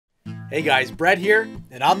Hey guys, Brett here,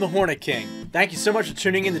 and I'm the Hornet King. Thank you so much for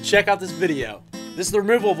tuning in to check out this video. This is the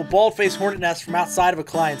removal of a bald faced hornet nest from outside of a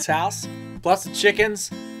client's house, plus the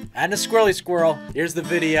chickens, and the squirrel. Here's the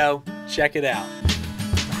video, check it out.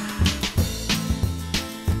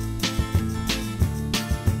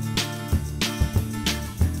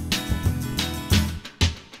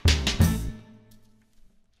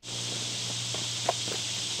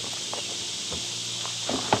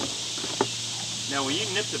 Now, will you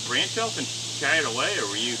nip the branch off and carry it away, or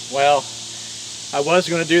were you? Well, I was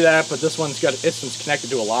going to do that, but this one's connected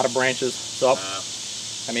to a lot of branches, so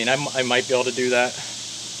I mean, I might be able to do that,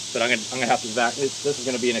 but I'm gonna have to this is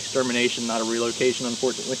going to be an extermination, not a relocation,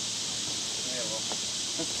 unfortunately. Yeah, well,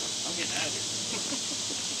 I'm getting out of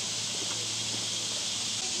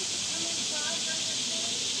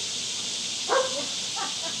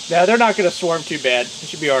here. Yeah, they're not going to swarm too bad. It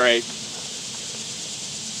should be all right.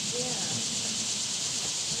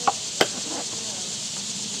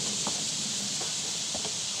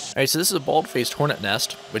 Alright, so this is a bald faced hornet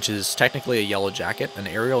nest, which is technically a yellow jacket, an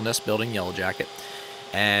aerial nest building yellow jacket.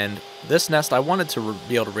 And this nest, I wanted to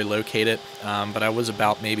be able to relocate it, but I was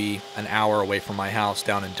about maybe an hour away from my house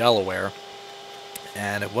down in Delaware,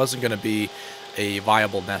 and it wasn't going to be a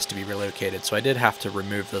viable nest to be relocated, so I did have to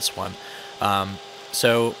remove this one.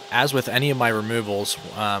 So as with any of my removals,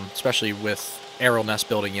 especially with aerial nest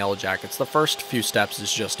building yellow jackets, the first few steps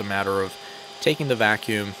is just a matter of taking the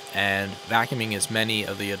vacuum and vacuuming as many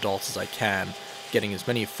of the adults as I can, getting as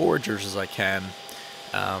many foragers as I can.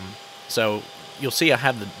 So you'll see I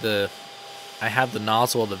have the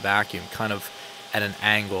nozzle of the vacuum kind of at an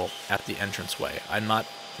angle at the entranceway. I'm not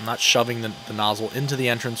shoving the nozzle into the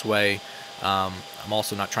entranceway. I'm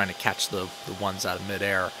also not trying to catch the ones out of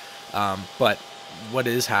midair. But what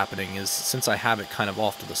is happening is, since I have it kind of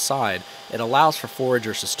off to the side, it allows for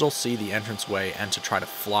foragers to still see the entranceway and to try to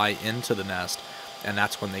fly into the nest, and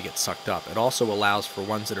that's when they get sucked up. It also allows for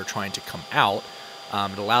ones that are trying to come out,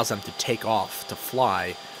 it allows them to take off, to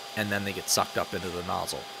fly, and then they get sucked up into the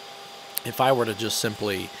nozzle. If I were to just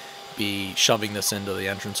simply be shoving this into the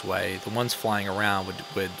entranceway, the ones flying around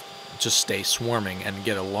would just stay swarming and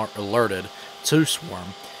get alerted to swarm,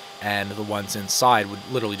 and the ones inside would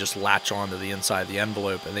literally just latch onto the inside of the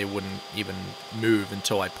envelope, and they wouldn't even move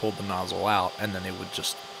until I pulled the nozzle out, and then they would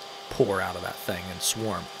just pour out of that thing and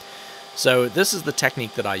swarm. So this is the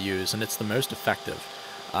technique that I use, and it's the most effective.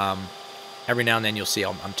 Every now and then you'll see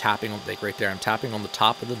I'm tapping, like right there, I'm tapping on the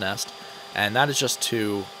top of the nest, and that is just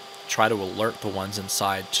to try to alert the ones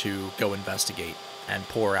inside to go investigate and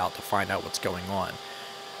pour out to find out what's going on.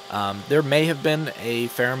 There may have been a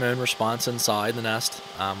pheromone response inside the nest.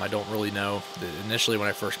 I don't really know. Initially, when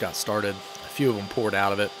I first got started, a few of them poured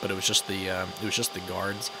out of it, but it was just the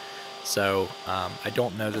guards. So I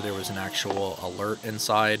don't know that there was an actual alert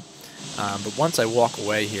inside. But once I walk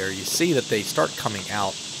away here, you see that they start coming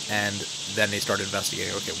out, and then they start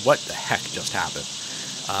investigating. Okay, what the heck just happened?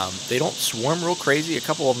 They don't swarm real crazy. A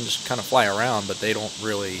couple of them just kind of fly around, but they don't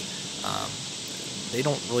really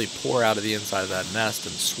pour out of the inside of that nest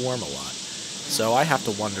and swarm a lot. So I have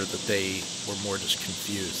to wonder that they were more just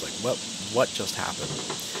confused, like what just happened.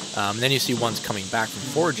 Then you see ones coming back from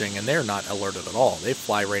foraging, and they're not alerted at all. They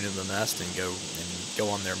fly right into the nest and go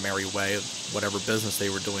on their merry way of whatever business they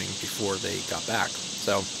were doing before they got back.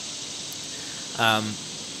 So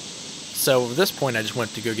at this point, I just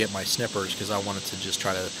went to go get my snippers, because I wanted to just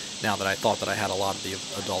try to, now that I thought that I had a lot of the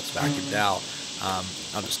adults vacuumed out,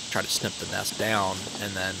 I'll just try to snip the nest down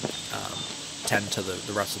and then tend to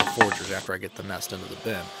the rest of the foragers after I get the nest into the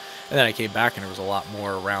bin. And then I came back, and there was a lot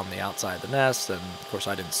more around the outside of the nest, and of course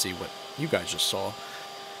I didn't see what you guys just saw.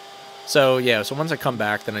 So yeah, so once I come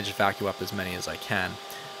back, then I just vacuum up as many as I can.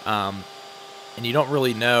 And you don't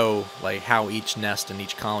really know like how each nest and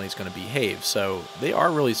each colony is going to behave, so they are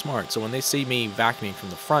really smart. So when they see me vacuuming from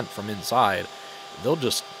the front, from inside, they'll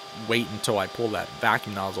just wait until I pull that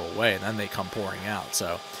vacuum nozzle away, and then they come pouring out.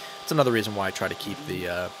 So it's another reason why I try to keep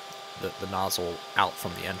the nozzle out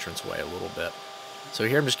from the entranceway a little bit. So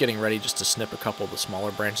here I'm just getting ready just to snip a couple of the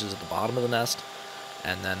smaller branches at the bottom of the nest,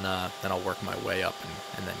 and then I'll work my way up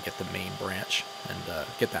and then get the main branch and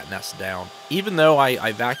get that nest down. Even though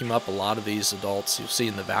I vacuum up a lot of these adults, you'll see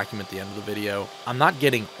in the vacuum at the end of the video, I'm not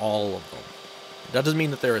getting all of them. That doesn't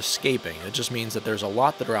mean that they're escaping. It just means that there's a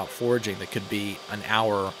lot that are out foraging that could be an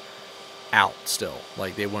hour out still.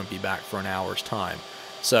 Like, they wouldn't be back for an hour's time.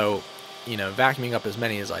 So, you know, vacuuming up as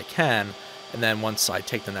many as I can, and then once I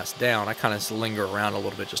take the nest down, I kind of linger around a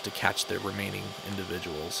little bit just to catch the remaining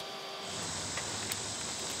individuals.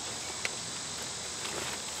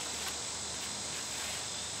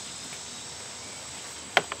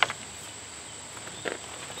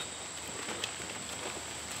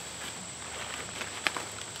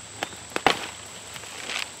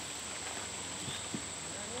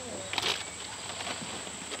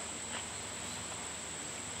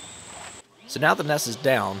 So now the nest is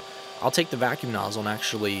down, I'll take the vacuum nozzle and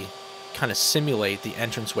actually kind of simulate the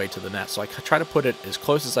entranceway to the nest. So I try to put it as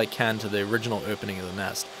close as I can to the original opening of the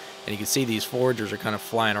nest. And you can see these foragers are kind of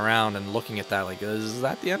flying around and looking at that like, is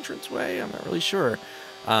that the entranceway? I'm not really sure.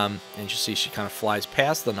 And you see she kind of flies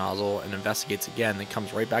past the nozzle and investigates again, then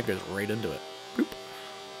comes right back, goes right into it. Boop.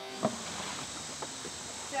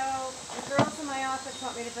 So, the girls in my office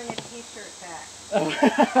want me to bring a t-shirt back.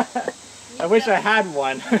 I wish I had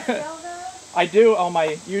one. You sell those? I do on my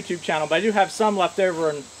YouTube channel, but I do have some left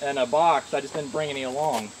over in a box. I just didn't bring any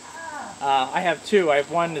along. I have two. I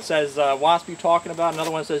have one that says, Wasp you talking about,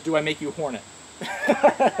 another one that says, do I make you Hornet? I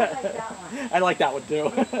like that one. I like that one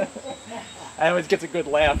too. I always gets a good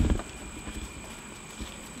laugh.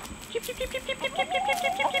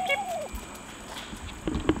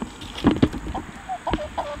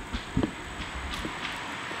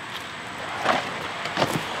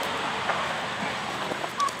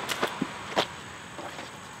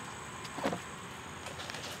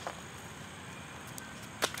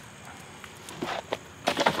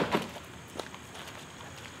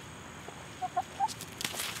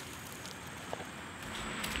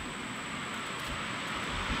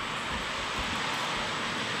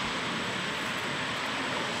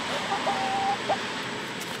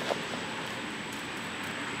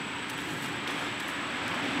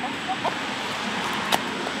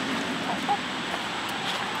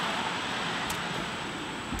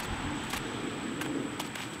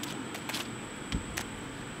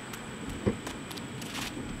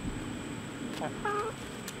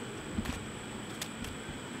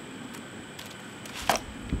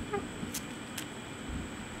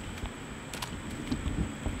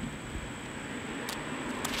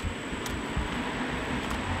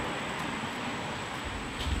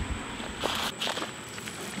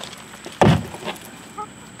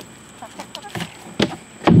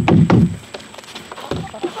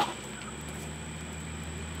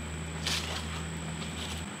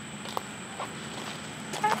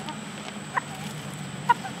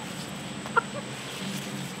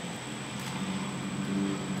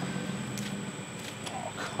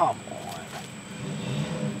 Come on.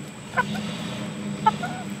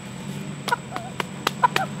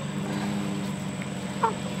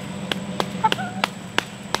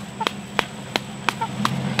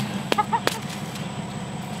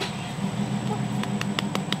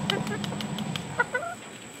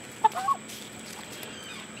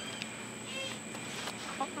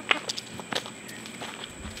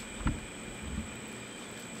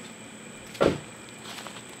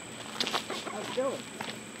 How's it going?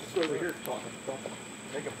 Just over here talking.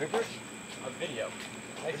 Take a picture? A video.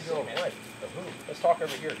 Nice to see you, man. Of who? Let's talk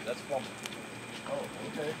over here, because that's fun. Oh,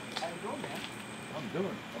 okay. How you doing, man? I'm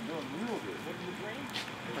doing real good. Looking the green?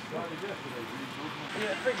 I started yesterday.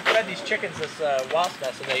 Yeah, I freaking fed these chickens this wasp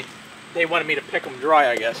nest, and they wanted me to pick them dry,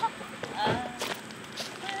 I guess. What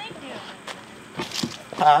are they doing?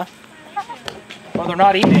 Huh? What are they doing? Well, they're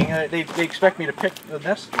not eating. They expect me to pick the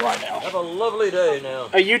nest dry now. Have a lovely day now.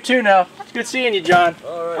 You too now. It's good seeing you, John.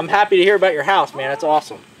 All right. I'm happy to hear about your house, man. That's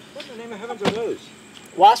awesome. What the name of heavens are those?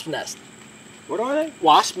 Wasp nest. What are they?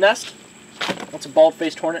 Wasp nest. That's a bald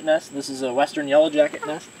faced hornet nest. This is a western yellow jacket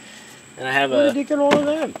nest. And I have Where a... did you get all of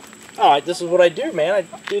them? Oh, this is what I do, man. I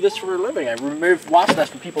do this for a living. I remove wasp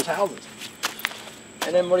nests from people's houses.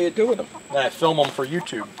 And then what do you do with them? And I film them for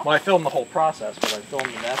YouTube. Well, I film the whole process, but I film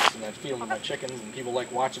the nests and I feed them to my chickens, and people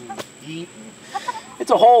like watching them eat. And it's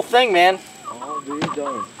a whole thing, man. Oh, do you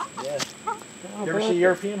darn. Yeah. How You ever about see that?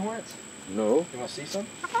 European hornets? No. You want to see some?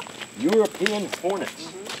 European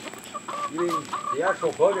hornets. You mean the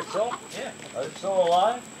actual bug itself? Yeah. Are they still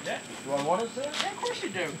alive? Yeah. Do I want to see it? Yeah, of course you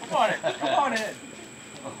do. Come on in. Come on in.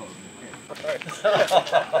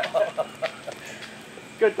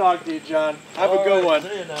 Good talking to you, John. Have a good one.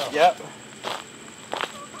 See you now. Yep.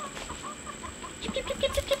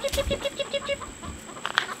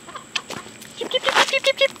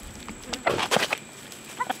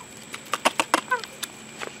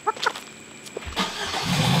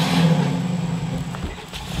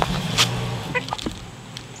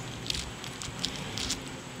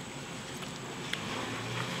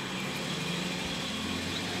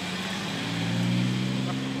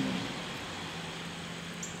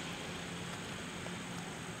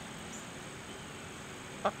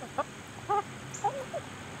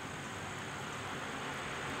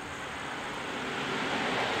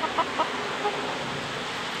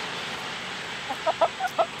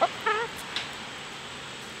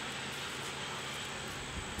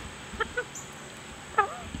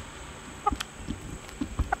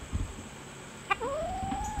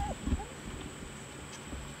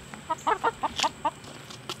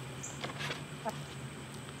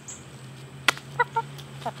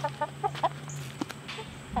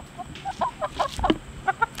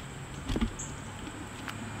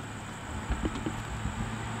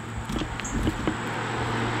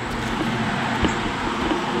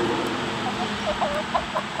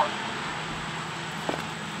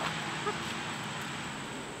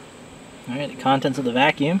 Alright, the contents of the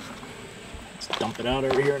vacuum. Let's dump it out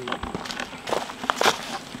over here in the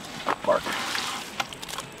bark.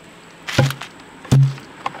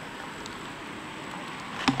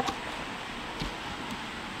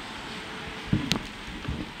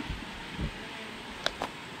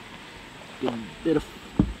 Good bit of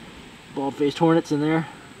bald-faced hornets in there.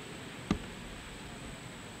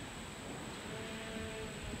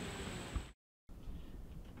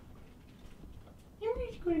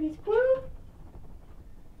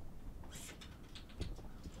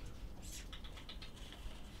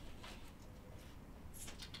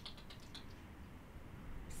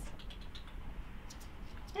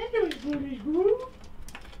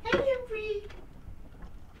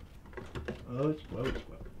 Oh, squirrel,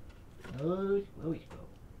 squirrel. Oh, squirrel, squirrel.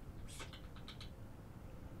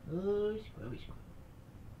 Oh, squirrel, squirrel.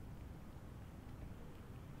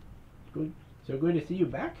 Good. So good to see you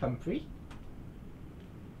back, Humphrey.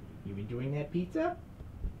 You enjoying that pizza?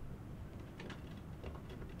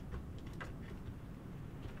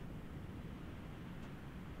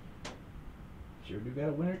 Sure do got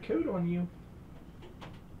a winter coat on you.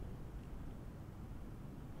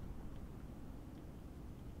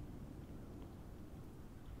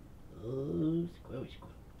 Oh, squirrel,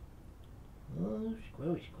 squirrel. Oh,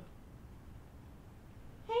 squirrel, squirrel.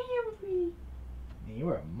 Hey, Humphrey. Man, you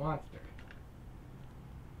are a monster.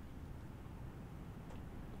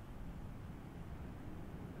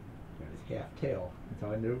 Got his half tail. That's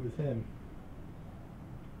how I knew it was him.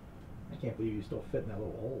 I can't believe you still fit in that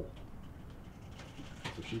little hole.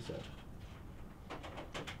 That's what she said.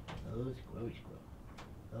 Oh, squirrel, squirrel.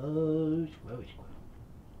 Oh, squirrel, squirrel.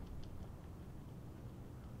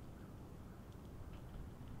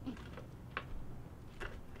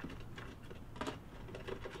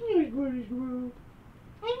 Squirrel, squirrel.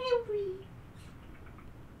 I'm Humphrey.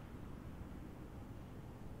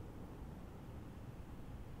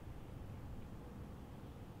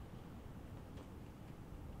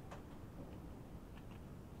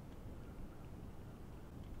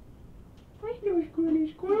 I know Squirrel,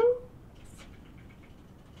 squirrel.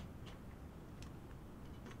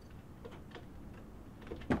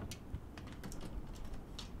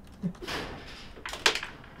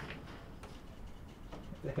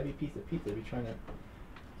 It's a heavy piece of pizza we're trying to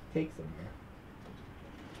take somewhere.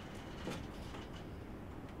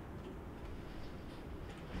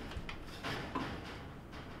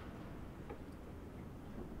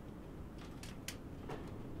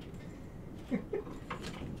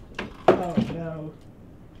 Oh no,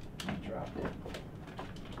 I dropped it.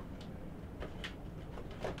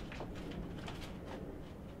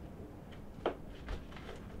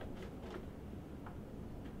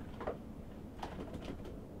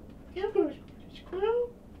 Here goes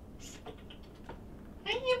Squirrel.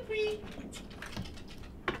 Hi, Humphrey.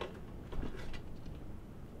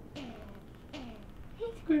 Hey,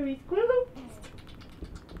 Squirrel, Squirrel.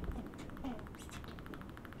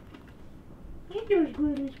 Here goes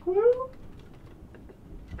Squirrel, Squirrel.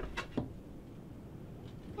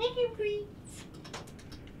 Hi, Humphrey.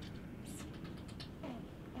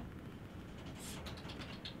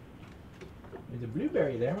 There's a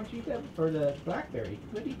blueberry there. Why don't you eat that? Or the blackberry?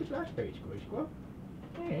 Let's eat the blackberry, Squirrel, Squirrel.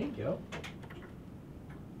 There you go.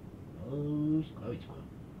 Oh, Squirrel, Squirrel.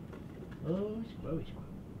 Oh, Squirrel, Squirrel.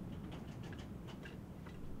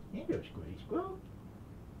 There goes Squirrel, Squirrel.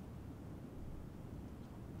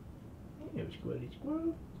 There goes Squirrel,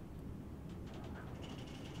 Squirrel.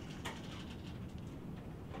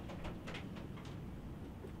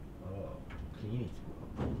 Oh, cleaning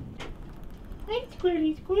Squirrel. Hi,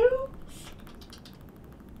 Squirrel, Squirrel.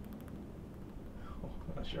 Oh,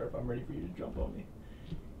 I'm not sure if I'm ready for you to jump on me.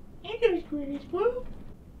 There goes Squirrel, Squirrel.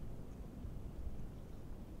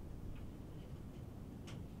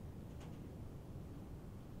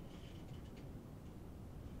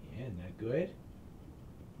 Yeah, isn't that good?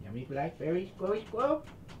 Yummy blackberry, squirrel, squirrel.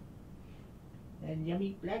 And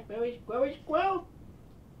yummy blackberry, squirrel, squirrel.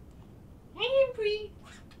 Hi, Humphrey.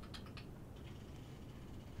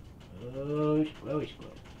 Oh, squirrel,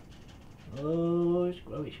 squirrel. Oh,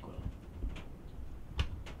 squirrel, squirrel.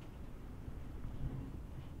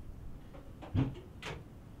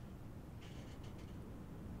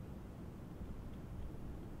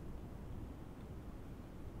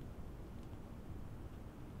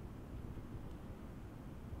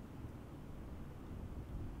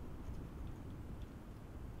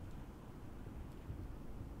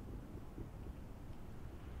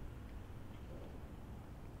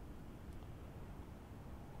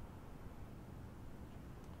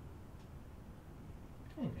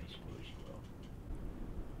 A nice squirrel, squirrel.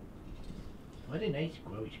 What a nice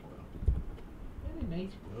squirrel, squirrel. What a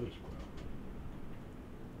nice squirrel, squirrel.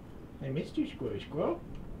 I missed you, Squirrel, Squirrel.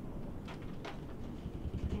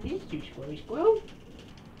 I missed you, Squirrel, Squirrel.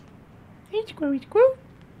 Hey, Squirrel, Squirrel.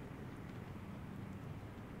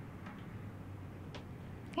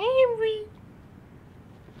 Hey, Humphrey.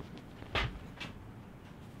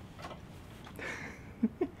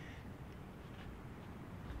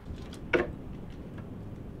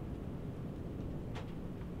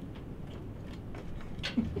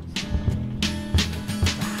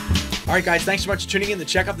 Alright guys, thanks so much for tuning in to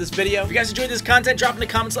check out this video. If you guys enjoyed this content, drop in the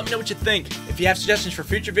comments, let me know what you think. If you have suggestions for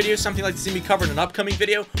future videos, something you'd like to see me cover in an upcoming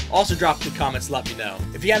video, also drop in the comments, let me know.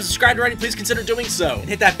 If you haven't subscribed already, please consider doing so. And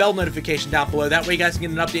hit that bell notification down below, that way you guys can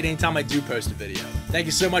get an update anytime I do post a video. Thank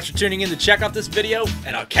you so much for tuning in to check out this video,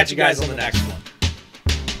 and I'll catch you guys on the next one.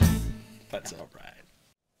 That's alright.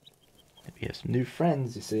 We have some new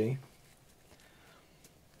friends, you see.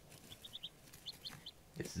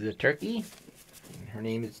 This is a turkey. Her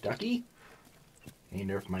name is Ducky. Named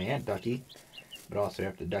her for my Aunt Ducky, but also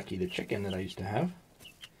after Ducky the chicken that I used to have.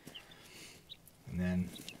 And then,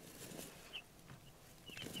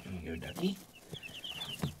 here you go, Ducky.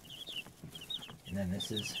 And then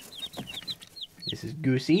this is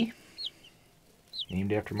Goosey,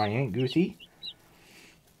 named after my Aunt Goosey.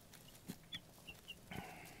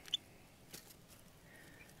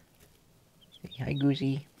 Say hi,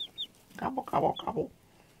 Goosey. Gobble, gobble, gobble.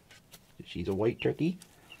 She's a white turkey,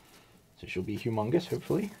 so she'll be humongous,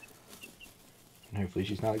 hopefully. And hopefully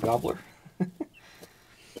she's not a gobbler.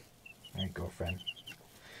 Alright, girlfriend.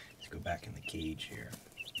 Let's go back in the cage here.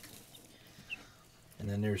 And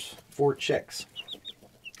then there's 4 chickens.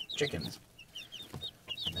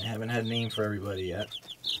 And I haven't had a name for everybody yet.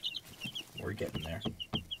 We're getting there.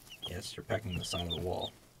 Yes, they're pecking the side of the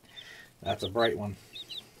wall. That's a bright one.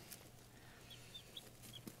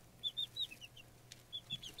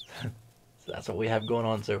 So that's what we have going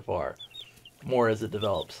on so far. More as it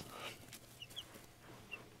develops.